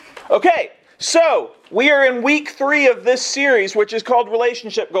Okay, so we are in week 3 of this series, which is called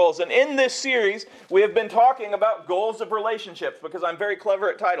Relationship Goals. And in this series, we have been talking about goals of relationships, because I'm very clever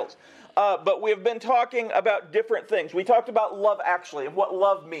at titles. But we have been talking about different things. We talked about love actually, and what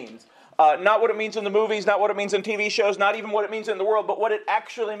love means. Not what it means in the movies, not what it means in TV shows, not even what it means in the world, but what it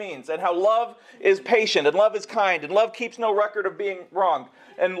actually means. And how love is patient, and love is kind, and love keeps no record of being wrong.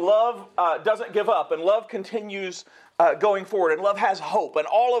 And love doesn't give up, and love continues going forward, and love has hope, and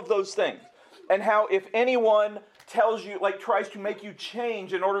all of those things. And how if anyone tells you, tries to make you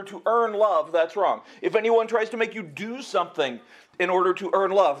change in order to earn love, that's wrong. If anyone tries to make you do something in order to earn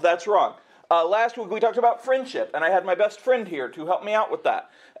love, that's wrong. Last week we talked about friendship, and I had my best friend here to help me out with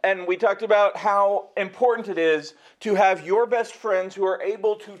that. And we talked about how important it is to have your best friends who are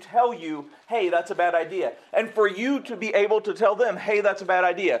able to tell you, hey, that's a bad idea. And for you to be able to tell them, hey, that's a bad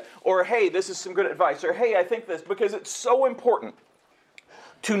idea. Or, hey, this is some good advice. Or, hey, I think this. Because it's so important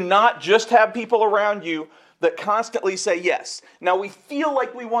to not just have people around you that constantly say yes. Now, we feel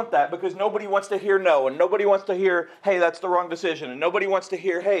like we want that because nobody wants to hear no, and nobody wants to hear, hey, that's the wrong decision, and nobody wants to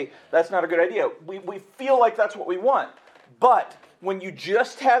hear, hey, that's not a good idea. We feel like that's what we want. But when you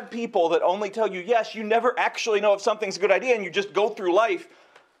just have people that only tell you yes, you never actually know if something's a good idea, and you just go through life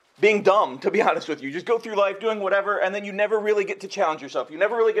being dumb, to be honest with you. You just go through life doing whatever, and then you never really get to challenge yourself. You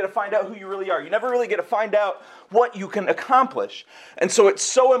never really get to find out who you really are. You never really get to find out what you can accomplish. And so it's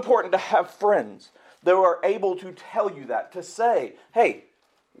so important to have friends that are able to tell you that, to say, hey,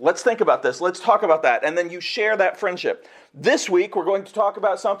 let's think about this, let's talk about that, and then you share that friendship. This week, we're going to talk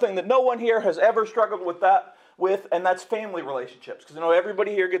about something that no one here has ever struggled with, and that's family relationships. Because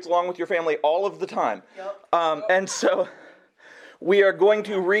everybody here gets along with your family all of the time. Yep. And so we are going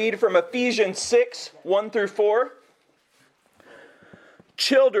to read from Ephesians 6, 1 through 4.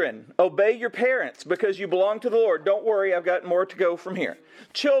 Children, obey your parents because you belong to the Lord. Don't worry, I've got more to go from here.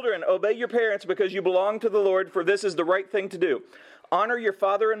 Children, obey your parents because you belong to the Lord, for this is the right thing to do. Honor your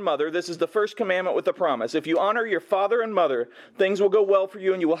father and mother. This is the first commandment with a promise. If you honor your father and mother, things will go well for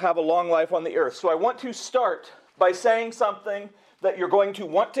you and you will have a long life on the earth. So I want to start by saying something that you're going to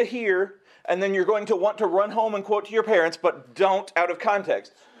want to hear, and then you're going to want to run home and quote to your parents, but don't out of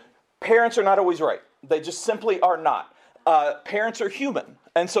context. Parents are not always right. They just simply are not. Parents are human.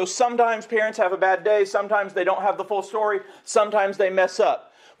 And so sometimes parents have a bad day. Sometimes they don't have the full story. Sometimes they mess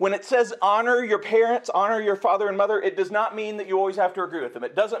up. When it says honor your parents, honor your father and mother, it does not mean that you always have to agree with them.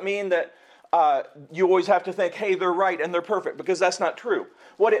 It doesn't mean that you always have to think, hey, they're right and they're perfect, because that's not true.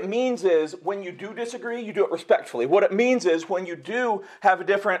 What it means is when you do disagree, you do it respectfully. What it means is when you do have a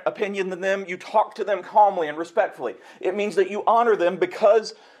different opinion than them, you talk to them calmly and respectfully. It means that you honor them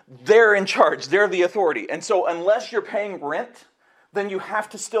because they're in charge. They're the authority. And so unless you're paying rent, then you have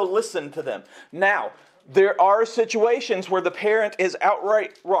to still listen to them. Now, there are situations where the parent is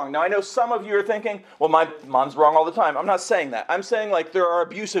outright wrong. Now, I know some of you are thinking, well, my mom's wrong all the time. I'm not saying that. I'm saying there are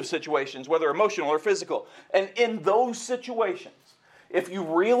abusive situations, whether emotional or physical. And in those situations, if you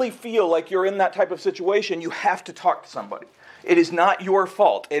really feel like you're in that type of situation, you have to talk to somebody. It is not your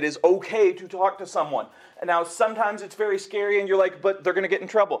fault. It is okay to talk to someone. And now, sometimes it's very scary and you're like, but they're going to get in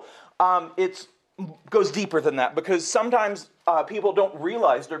trouble. It goes deeper than that, because sometimes people don't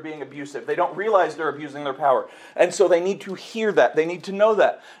realize they're being abusive. They don't realize they're abusing their power. And so they need to hear that. They need to know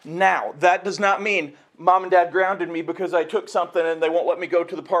that. Now, that does not mean mom and dad grounded me because I took something and they won't let me go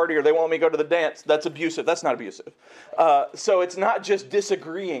to the party or they won't let me go to the dance. That's abusive. That's not abusive. So it's not just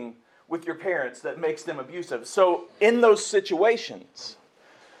disagreeing with your parents that makes them abusive. So in those situations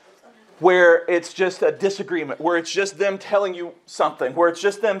where it's just a disagreement, where it's just them telling you something, where it's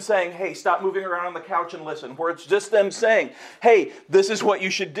just them saying, hey, stop moving around on the couch and listen, where it's just them saying, hey, this is what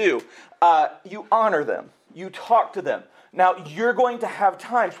you should do, you honor them, you talk to them. Now, you're going to have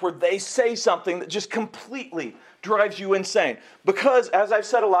times where they say something that just completely drives you insane. Because, as I've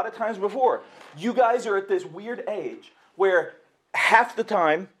said a lot of times before, you guys are at this weird age where half the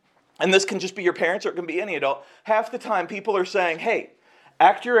time, and this can just be your parents or it can be any adult, half the time people are saying, hey,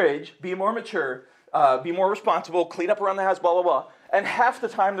 act your age, be more mature, be more responsible, clean up around the house, blah, blah, blah. And half the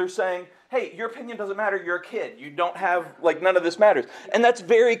time they're saying, hey, your opinion doesn't matter, you're a kid. You don't have, none of this matters. And that's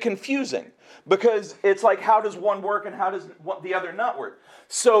very confusing because it's like, how does one work and how does the other not work?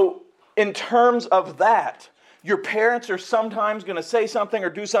 So in terms of that, your parents are sometimes going to say something or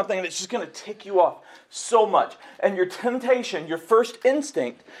do something and it's just going to tick you off so much. And your temptation, your first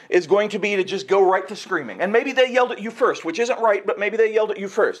instinct is going to be to just go right to screaming. And maybe they yelled at you first, which isn't right, but maybe they yelled at you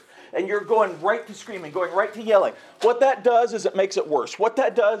first. And you're going right to screaming, going right to yelling. What that does is it makes it worse. What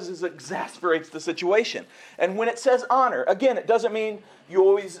that does is it exasperates the situation. And when it says honor, again, it doesn't mean you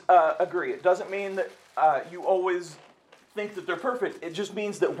always agree. It doesn't mean that you always think that they're perfect. It just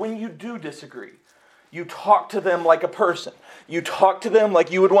means that when you do disagree, you talk to them like a person. You talk to them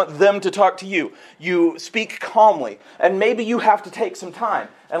like you would want them to talk to you. You speak calmly. And maybe you have to take some time.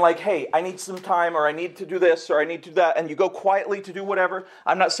 And like, hey, I need some time, or I need to do this, or I need to do that. And you go quietly to do whatever.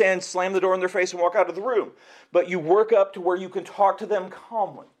 I'm not saying slam the door in their face and walk out of the room. But you work up to where you can talk to them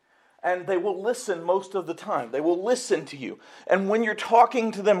calmly. And they will listen most of the time. They will listen to you. And when you're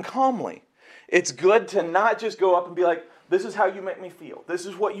talking to them calmly, it's good to not just go up and be like, this is how you make me feel. This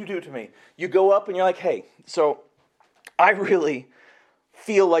is what you do to me. You go up and you're like, hey, so I really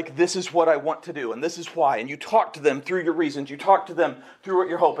feel like this is what I want to do, and this is why. And you talk to them through your reasons. You talk to them through what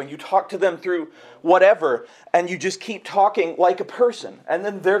you're hoping. You talk to them through whatever, and you just keep talking like a person. And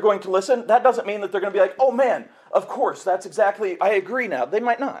then they're going to listen. That doesn't mean that they're going to be like, oh man, of course, that's exactly, I agree now. They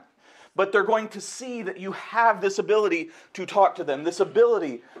might not. But they're going to see that you have this ability to talk to them, this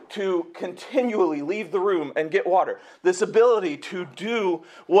ability to continually leave the room and get water, this ability to do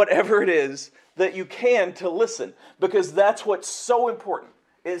whatever it is that you can to listen, because that's what's so important,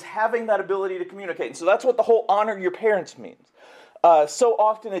 is having that ability to communicate. And so that's what the whole honor your parents means. So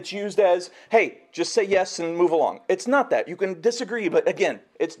often it's used as, hey, just say yes and move along. It's not that. You can disagree, but again,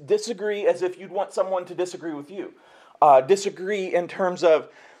 it's disagree as if you'd want someone to disagree with you. Disagree in terms of,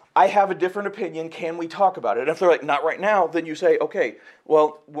 I have a different opinion, can we talk about it? And if they're like, not right now, then you say, okay,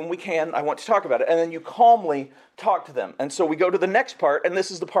 well, when we can, I want to talk about it. And then you calmly talk to them. And so we go to the next part, and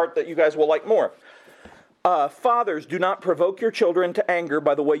this is the part that you guys will like more. Fathers, do not provoke your children to anger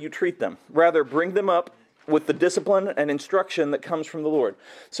by the way you treat them. Rather, bring them up with the discipline and instruction that comes from the Lord.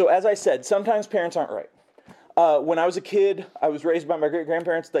 So as I said, sometimes parents aren't right. When I was a kid, I was raised by my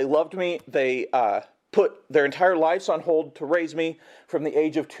great-grandparents. They loved me. They put their entire lives on hold to raise me from the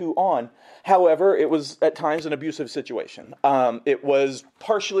age of 2 on. However, it was at times an abusive situation. It was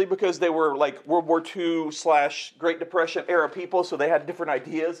partially because they were like World War II / Great Depression era people, so they had different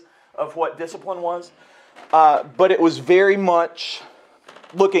ideas of what discipline was. But it was very much,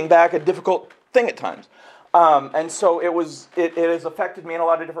 looking back, a difficult thing at times. And so it has affected me in a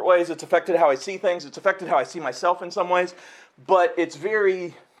lot of different ways. It's affected how I see things. It's affected how I see myself in some ways. But it's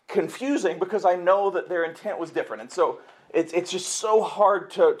very confusing because I know that their intent was different. And so it's just so hard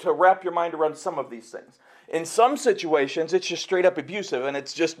to wrap your mind around some of these things. In some situations, it's just straight up abusive, and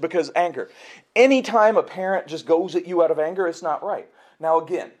it's just because anger. Anytime a parent just goes at you out of anger, it's not right. Now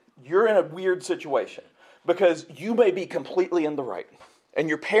again, you're in a weird situation because you may be completely in the right, and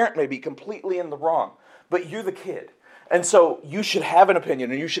your parent may be completely in the wrong, but you're the kid. And so you should have an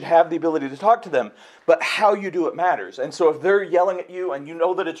opinion, and you should have the ability to talk to them, but how you do it matters. And so if they're yelling at you, and you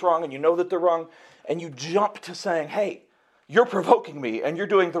know that it's wrong, and you know that they're wrong, and you jump to saying, hey, you're provoking me, and you're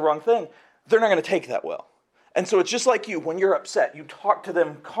doing the wrong thing, they're not going to take that well. And so it's just like you, when you're upset, you talk to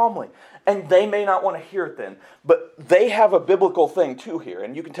them calmly, and they may not want to hear it then, but they have a biblical thing too here,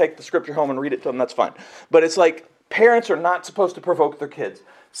 and you can take the scripture home and read it to them, that's fine. But it's like, parents are not supposed to provoke their kids.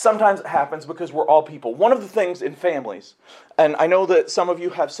 Sometimes it happens because we're all people. One of the things in families, and I know that some of you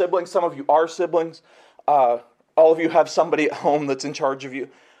have siblings, some of you are siblings, all of you have somebody at home that's in charge of you.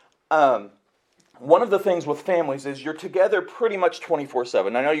 One of the things with families is you're together pretty much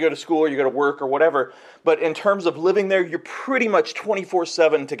 24/7. I know you go to school or you go to work or whatever, but in terms of living there, you're pretty much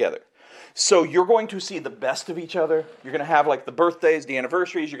 24/7 together. So you're going to see the best of each other. You're going to have like the birthdays, the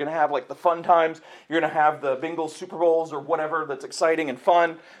anniversaries. You're going to have like the fun times. You're going to have the Bengals Super Bowls or whatever that's exciting and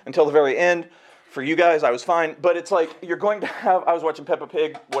fun until the very end. For you guys, I was fine. But it's like you're going to have, I was watching Peppa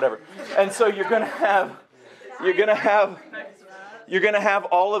Pig, whatever. And so you're going to have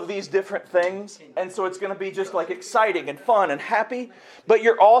all of these different things. And so it's going to be just like exciting and fun and happy. But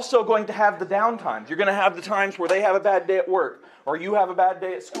you're also going to have the downtimes. You're going to have the times where they have a bad day at work, or you have a bad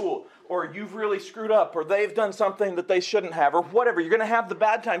day at school, or you've really screwed up, or they've done something that they shouldn't have, or whatever. You're going to have the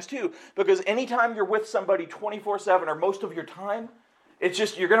bad times too, because anytime you're with somebody 24/7 or most of your time, it's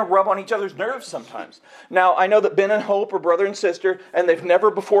just, you're going to rub on each other's nerves sometimes. Now, I know that Ben and Hope are brother and sister, and they've never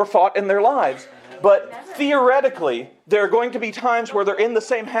before fought in their lives, but theoretically, there are going to be times where they're in the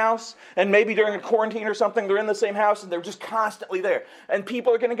same house, and maybe during a quarantine or something, they're in the same house, and they're just constantly there. And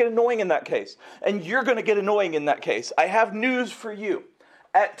people are going to get annoying in that case, and you're going to get annoying in that case. I have news for you.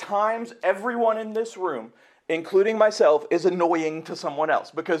 At times, everyone in this room, including myself, is annoying to someone else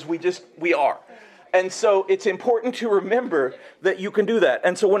because we are. And so it's important to remember that you can do that.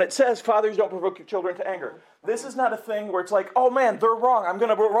 And so when it says, fathers, don't provoke your children to anger, this is not a thing where it's like, oh man, they're wrong, I'm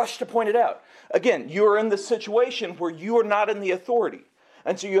going to rush to point it out. Again, you're in this situation where you are not in the authority.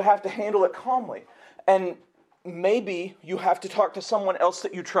 And so you have to handle it calmly. And maybe you have to talk to someone else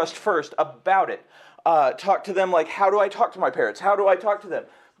that you trust first about it. Talk to them like, how do I talk to my parents? How do I talk to them?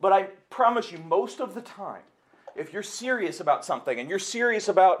 But I promise you, most of the time, if you're serious about something and you're serious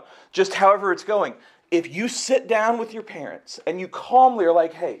about just however it's going, if you sit down with your parents and you calmly are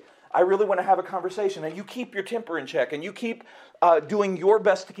like, hey, I really want to have a conversation, and you keep your temper in check and you keep doing your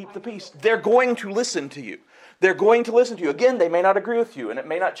best to keep the peace, they're going to listen to you. They're going to listen to you. Again, they may not agree with you and it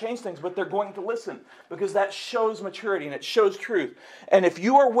may not change things, but they're going to listen because that shows maturity and it shows truth. And if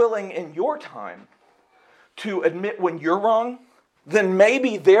you are willing in your time to admit when you're wrong, then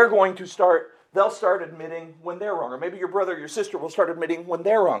maybe they'll start admitting when they're wrong. Or maybe your brother or your sister will start admitting when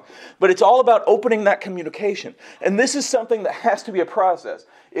they're wrong. But it's all about opening that communication. And this is something that has to be a process.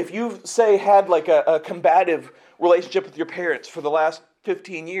 If you've, say, had like a combative relationship with your parents for the last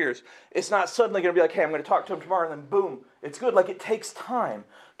 15 years, it's not suddenly going to be like, hey, I'm going to talk to them tomorrow, and then boom, it's good. Like, it takes time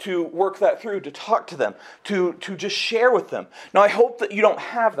to work that through, to talk to them, to just share with them. Now, I hope that you don't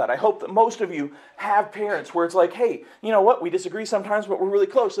have that. I hope that most of you have parents where it's like, hey, you know what, we disagree sometimes, but we're really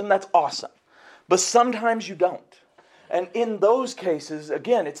close, and that's awesome. But sometimes you don't. And in those cases,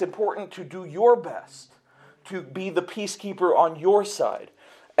 again, it's important to do your best to be the peacekeeper on your side.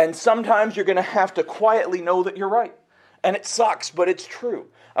 And sometimes you're going to have to quietly know that you're right. And it sucks, but it's true.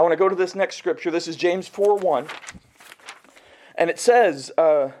 I want to go to this next scripture. This is James 4:1. And it says,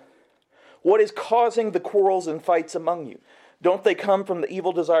 what is causing the quarrels and fights among you? Don't they come from the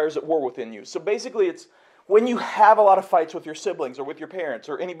evil desires at war within you? So basically it's when you have a lot of fights with your siblings or with your parents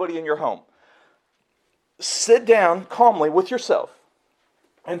or anybody in your home, sit down calmly with yourself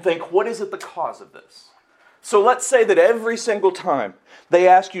and think, what is at the cause of this? So let's say that every single time they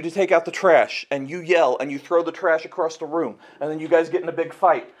ask you to take out the trash and you yell and you throw the trash across the room and then you guys get in a big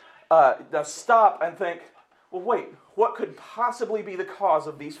fight. Now stop and think, well, wait, what could possibly be the cause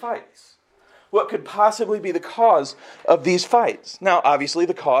of these fights? What could possibly be the cause of these fights? Now, obviously,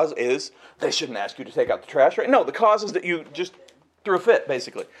 the cause is they shouldn't ask you to take out the trash, right? No, the cause is that you just threw a fit,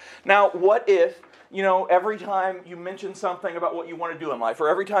 basically. Now, what if, every time you mention something about what you want to do in life, or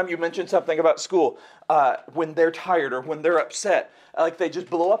every time you mention something about school, when they're tired or when they're upset, like they just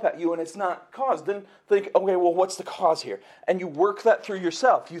blow up at you and it's not caused, then think, okay, well, what's the cause here? And you work that through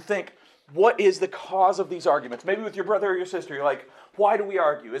yourself. You think, what is the cause of these arguments? Maybe with your brother or your sister, you're like, why do we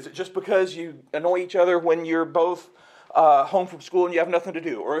argue? Is it just because you annoy each other when you're both home from school and you have nothing to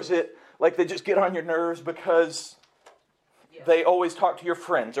do? Or is it like they just get on your nerves because they always talk to your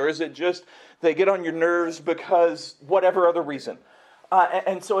friends? Or is it just they get on your nerves because whatever other reason?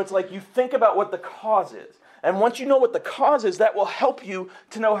 And so it's like you think about what the cause is. And once you know what the cause is, that will help you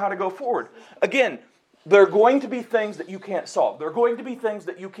to know how to go forward. Again, there are going to be things that you can't solve. There are going to be things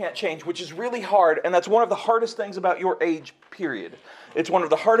that you can't change, which is really hard, and that's one of the hardest things about your age, period. It's one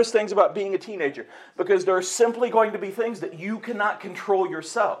of the hardest things about being a teenager, because there are simply going to be things that you cannot control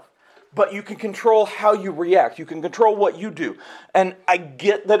yourself. But you can control how you react. You can control what you do. And I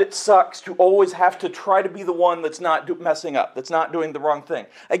get that it sucks to always have to try to be the one that's not messing up, that's not doing the wrong thing.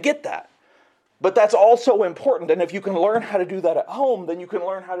 I get that. But that's also important, and if you can learn how to do that at home, then you can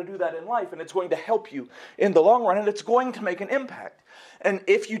learn how to do that in life, and it's going to help you in the long run, and it's going to make an impact. And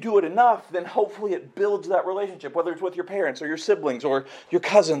if you do it enough, then hopefully it builds that relationship, whether it's with your parents or your siblings or your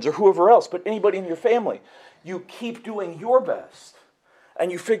cousins or whoever else, but anybody in your family. You keep doing your best,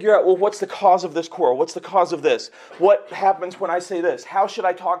 and you figure out, well, what's the cause of this quarrel? What's the cause of this? What happens when I say this? How should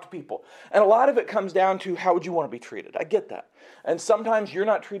I talk to people? And a lot of it comes down to how would you want to be treated? I get that. And sometimes you're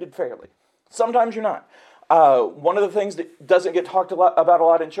not treated fairly. Sometimes you're not. One of the things that doesn't get talked about a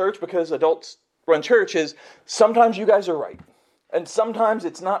lot in church, because adults run church, is sometimes you guys are right. And sometimes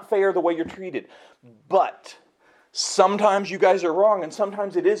it's not fair the way you're treated. But sometimes you guys are wrong, and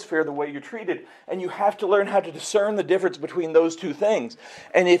sometimes it is fair the way you're treated. And you have to learn how to discern the difference between those two things.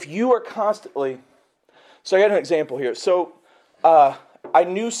 And if you are constantly... So I got an example here. So I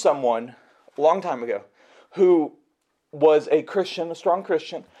knew someone a long time ago who was a Christian, a strong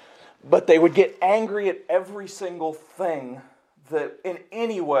Christian, but they would get angry at every single thing that in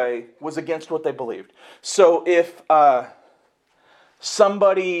any way was against what they believed. So if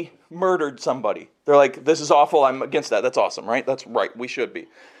somebody murdered somebody, they're like, this is awful, I'm against that. That's awesome, right? That's right, we should be.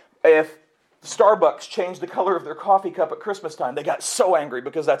 If Starbucks changed the color of their coffee cup at Christmas time, they got so angry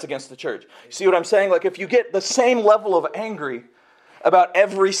because that's against the church. See what I'm saying? Like if you get the same level of angry about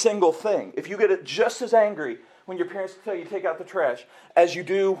every single thing, if you get it just as angry when your parents tell you to take out the trash as you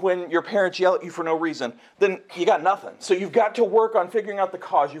do when your parents yell at you for no reason, then you got nothing. So you've got to work on figuring out the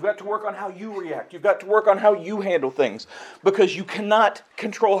cause. You've got to work on how you react. You've got to work on how you handle things, because you cannot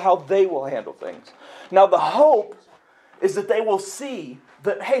control how they will handle things. Now the hope is that they will see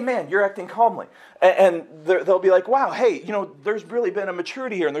that, hey man, you're acting calmly. And they'll be like, wow, hey, there's really been a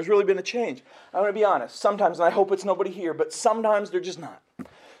maturity here and there's really been a change. I'm going to be honest, sometimes, and I hope it's nobody here, but sometimes they're just not.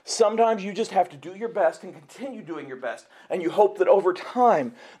 Sometimes you just have to do your best and continue doing your best. And you hope that over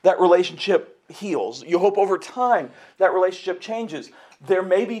time that relationship heals. You hope over time that relationship changes. There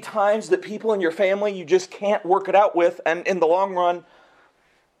may be times that people in your family you just can't work it out with, and in the long run,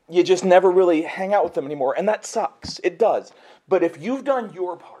 you just never really hang out with them anymore. And that sucks. It does. But if you've done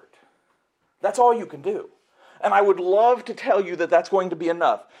your part, that's all you can do. And I would love to tell you that that's going to be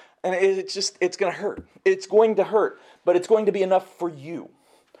enough. And it's going to hurt. It's going to hurt. But it's going to be enough for you.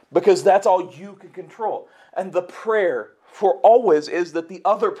 Because that's all you can control. And the prayer for always is that the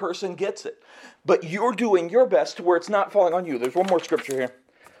other person gets it. But you're doing your best to where it's not falling on you. There's one more scripture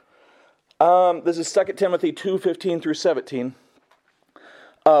here. This is 2 Timothy 2:15 through 17.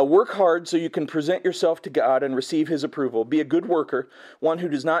 Work hard so you can present yourself to God and receive His approval. Be a good worker, one who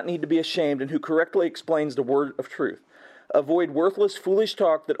does not need to be ashamed and who correctly explains the word of truth. Avoid worthless, foolish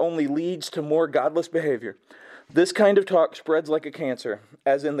talk that only leads to more godless behavior. This kind of talk spreads like a cancer,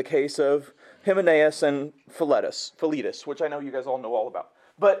 as in the case of Hymenaeus and Philetus, which I know you guys all know all about.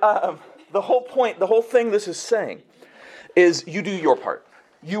 But the whole point, the whole thing this is saying is you do your part.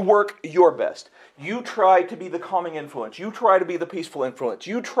 You work your best. You try to be the calming influence. You try to be the peaceful influence.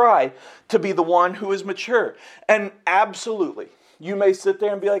 You try to be the one who is mature. And absolutely, you may sit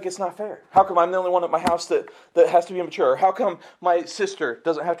there and be like, it's not fair. How come I'm the only one at my house that has to be mature? How come my sister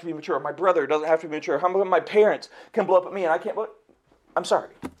doesn't have to be mature? My brother doesn't have to be mature? How come my parents can blow up at me and I can't blow up? I'm sorry.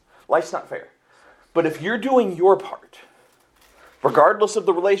 Life's not fair. But if you're doing your part, regardless of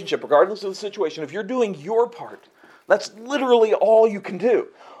the relationship, regardless of the situation, if you're doing your part, that's literally all you can do.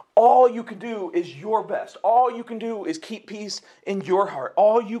 All you can do is your best. All you can do is keep peace in your heart.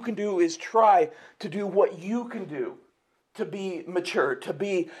 All you can do is try to do what you can do to be mature, to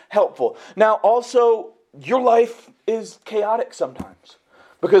be helpful. Now, also, your life is chaotic sometimes.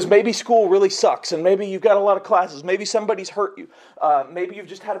 Because maybe school really sucks, and maybe you've got a lot of classes. Maybe somebody's hurt you. Maybe you've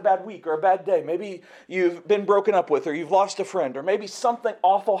just had a bad week or a bad day. Maybe you've been broken up with, or you've lost a friend, or maybe something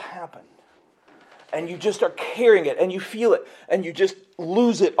awful happened. And you just are carrying it, and you feel it, and you just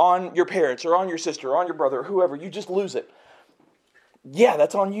lose it on your parents, or on your sister, or on your brother, or whoever. You just lose it. Yeah,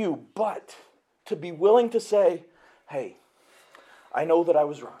 that's on you. But to be willing to say, hey, I know that I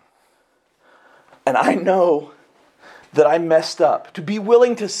was wrong. And I know that I messed up. To be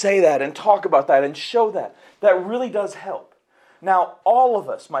willing to say that and talk about that and show that, that really does help. Now, all of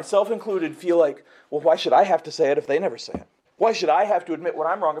us, myself included, feel like, well, why should I have to say it if they never say it? Why should I have to admit when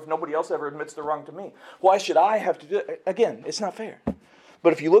I'm wrong if nobody else ever admits they're wrong to me? Why should I have to do it? Again, it's not fair.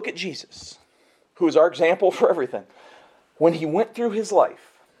 But if you look at Jesus, who is our example for everything, when he went through his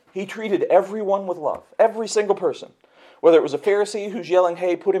life, he treated everyone with love. Every single person. Whether it was a Pharisee who's yelling,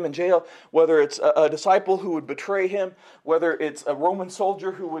 hey, put him in jail. Whether it's a disciple who would betray him. Whether it's a Roman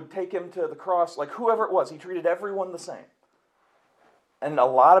soldier who would take him to the cross. Like whoever it was, he treated everyone the same. And a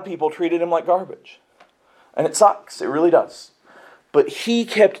lot of people treated him like garbage. And it sucks. It really does. But he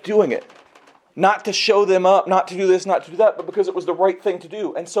kept doing it. Not to show them up, not to do this, not to do that, but because it was the right thing to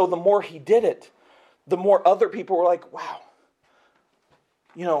do. And so the more he did it, the more other people were like, wow,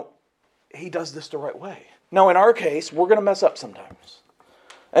 he does this the right way. Now, in our case, we're going to mess up sometimes.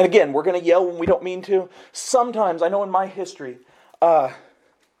 And again, we're going to yell when we don't mean to. Sometimes, I know in my history, at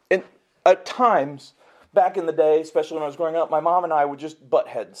times, back in the day, especially when I was growing up, my mom and I would just butt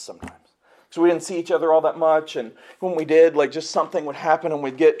heads sometimes. So we didn't see each other all that much, and when we did, like just something would happen and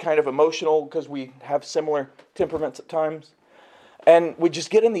we'd get kind of emotional because we have similar temperaments at times. And we'd just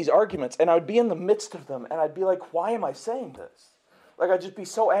get in these arguments, and I would be in the midst of them, and I'd be like, why am I saying this? Like I'd just be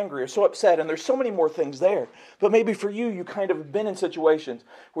so angry or so upset, and there's so many more things there. But maybe for you, you kind of have been in situations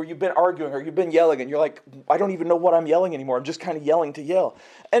where you've been arguing or you've been yelling, and you're like, I don't even know what I'm yelling anymore. I'm just kind of yelling to yell.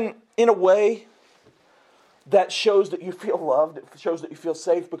 And in a way, that shows that you feel loved. It shows that you feel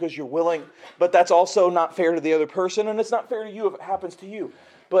safe because you're willing. But that's also not fair to the other person, and it's not fair to you if it happens to you.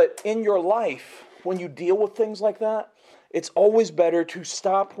 But in your life, when you deal with things like that, it's always better to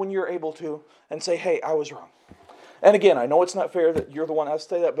stop when you're able to and say, hey, I was wrong. And again, I know it's not fair that you're the one that has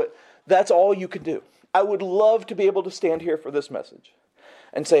to say that, but that's all you can do. I would love to be able to stand here for this message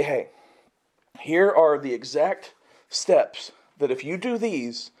and say, hey, here are the exact steps that if you do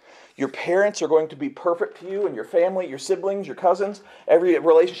these, your parents are going to be perfect to you and your family, your siblings, your cousins. Every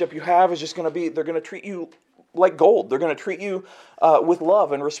relationship you have is just going to be, they're going to treat you like gold. They're going to treat you with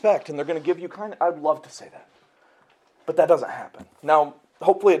love and respect, and they're going to give you I'd love to say that. But that doesn't happen. Now,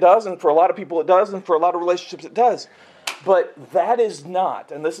 hopefully it does, and for a lot of people it does, and for a lot of relationships it does. But that is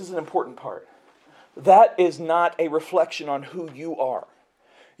not, and this is an important part, that is not a reflection on who you are.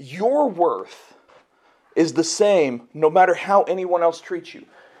 Your worth is the same no matter how anyone else treats you.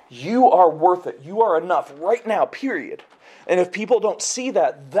 You are worth it. You are enough right now, period. And if people don't see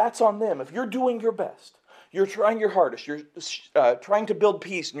that, that's on them. If you're doing your best, you're trying your hardest, you're trying to build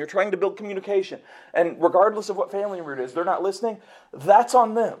peace, and you're trying to build communication, and regardless of what family member it is, they're not listening, that's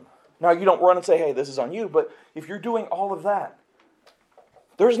on them. Now, you don't run and say, hey, this is on you, but if you're doing all of that,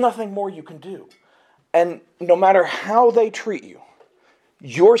 there's nothing more you can do. And no matter how they treat you,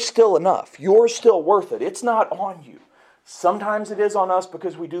 you're still enough. You're still worth it. It's not on you. Sometimes it is on us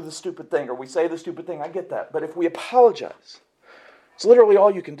because we do the stupid thing or we say the stupid thing. I get that. But if we apologize, it's literally all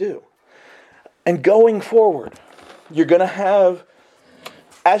you can do. And going forward, you're going to have,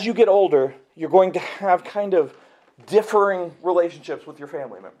 as you get older, you're going to have kind of differing relationships with your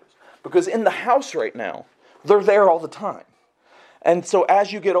family members. Because in the house right now, they're there all the time. And so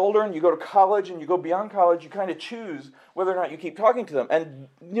as you get older and you go to college and you go beyond college, you kind of choose whether or not you keep talking to them. And,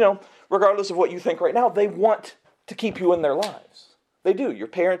 regardless of what you think right now, they want to keep you in their lives. They do. Your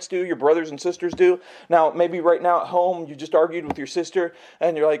parents do. Your brothers and sisters do. Now, maybe right now at home, you just argued with your sister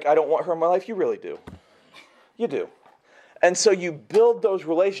and you're like, I don't want her in my life. You really do. You do. And so you build those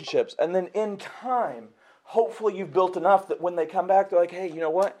relationships. And then in time, hopefully you've built enough that when they come back, they're like, hey, you know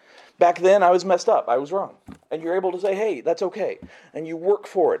what? Back then I was messed up. I was wrong. And you're able to say, hey, that's okay. And you work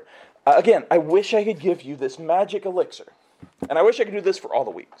for it. Again, I wish I could give you this magic elixir. And I wish I could do this for all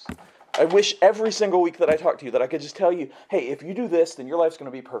the weeks. I wish every single week that I talk to you that I could just tell you, hey, if you do this, then your life's going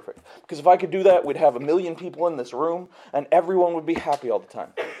to be perfect. Because if I could do that, we'd have 1 million people in this room and everyone would be happy all the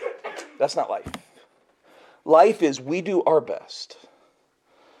time. That's not life. Life is we do our best.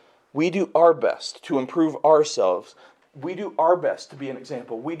 We do our best to improve ourselves. We do our best to be an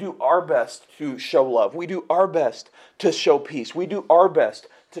example. We do our best to show love. We do our best to show peace. We do our best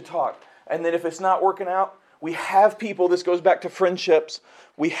to talk. And then if it's not working out, we have people, this goes back to friendships,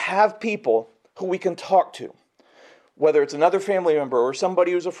 we have people who we can talk to. Whether it's another family member or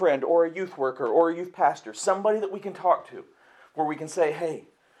somebody who's a friend or a youth worker or a youth pastor, somebody that we can talk to where we can say, hey,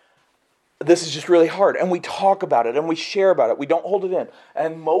 this is just really hard. And we talk about it and we share about it. We don't hold it in.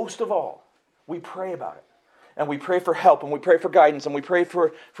 And most of all, we pray about it. And we pray for help and we pray for guidance and we pray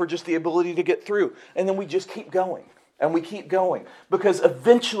for just the ability to get through. And then we just keep going. And we keep going. Because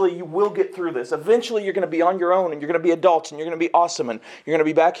eventually you will get through this. Eventually you're going to be on your own and you're going to be adults and you're going to be awesome and you're going to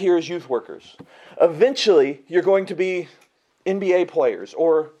be back here as youth workers. Eventually you're going to be NBA players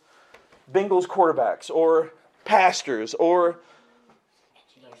or Bengals quarterbacks or pastors or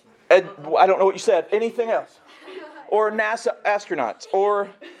I don't know what you said. Anything else? Or NASA astronauts or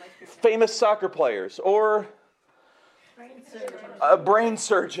famous soccer players or brain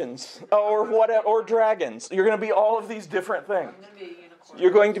surgeons or whatever, or dragons. You're going to be all of these different things.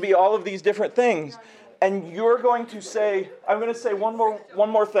 You're going to be all of these different things, and you're going to say, I'm going to say one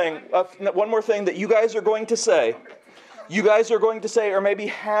more thing that you guys are going to say. You guys are going to say, or maybe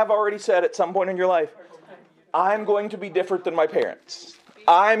have already said at some point in your life, I'm going to be different than my parents.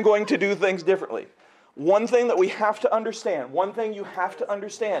 I'm going to do things differently. One thing that we have to understand, one thing you have to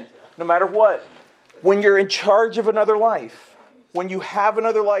understand, no matter what, when you're in charge of another life, when you have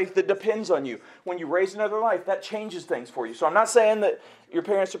another life that depends on you, when you raise another life, that changes things for you. So I'm not saying that your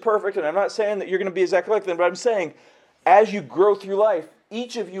parents are perfect, and I'm not saying that you're going to be exactly like them, but I'm saying as you grow through life,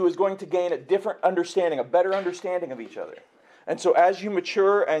 each of you is going to gain a different understanding, a better understanding of each other. And so as you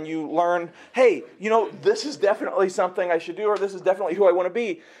mature and you learn, hey, this is definitely something I should do, or this is definitely who I want to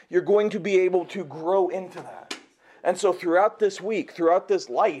be, you're going to be able to grow into that. And so throughout this week, throughout this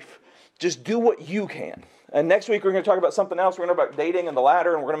life, just do what you can. And next week we're going to talk about something else. We're going to talk about dating and the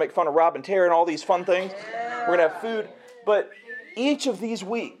ladder, and we're going to make fun of Rob and Tara and all these fun things. We're going to have food. But each of these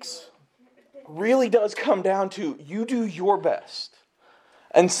weeks really does come down to you do your best.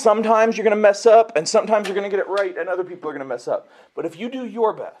 And sometimes you're going to mess up, and sometimes you're going to get it right, and other people are going to mess up. But if you do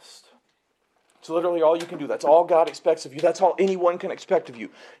your best, it's literally all you can do. That's all God expects of you. That's all anyone can expect of you.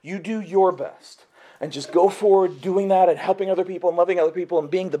 You do your best. And just go forward doing that and helping other people and loving other people and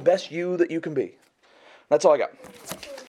being the best you that you can be. That's all I got.